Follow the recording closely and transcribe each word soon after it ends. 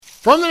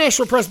From the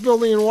National Press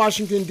Building in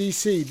Washington,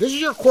 D.C., this is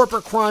your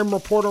Corporate Crime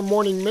Reporter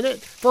Morning Minute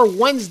for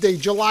Wednesday,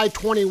 July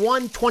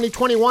 21,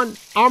 2021.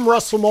 I'm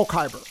Russell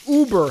Mokhiber.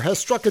 Uber has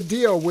struck a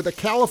deal with a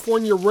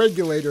California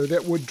regulator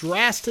that would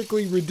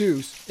drastically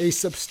reduce a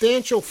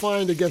substantial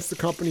fine against the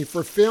company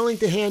for failing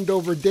to hand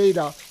over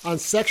data on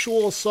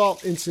sexual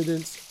assault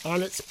incidents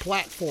on its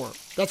platform.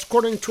 That's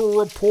according to a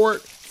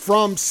report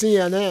from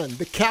CNN.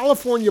 The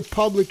California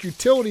Public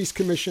Utilities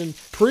Commission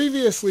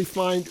previously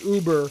fined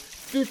Uber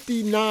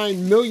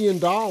 $59 million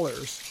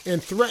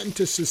and threatened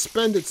to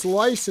suspend its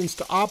license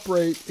to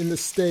operate in the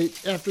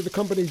state after the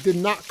company did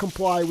not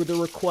comply with a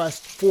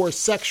request for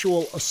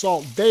sexual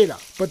assault data.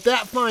 But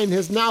that fine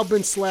has now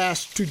been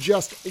slashed to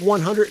just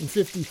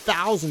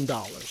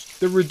 $150,000.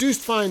 The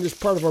reduced fine is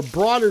part of a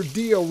broader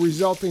deal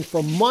resulting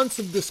from months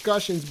of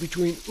discussions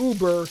between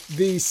Uber,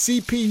 the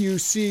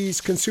CPUC's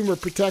Consumer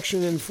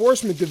Protection and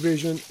Enforcement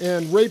Division,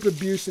 and Rape,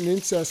 Abuse, and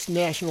Incest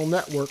National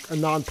Network, a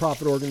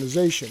nonprofit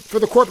organization. For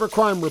the Corporate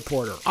Crime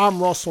Reporter,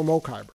 I'm Russell Mokhiber.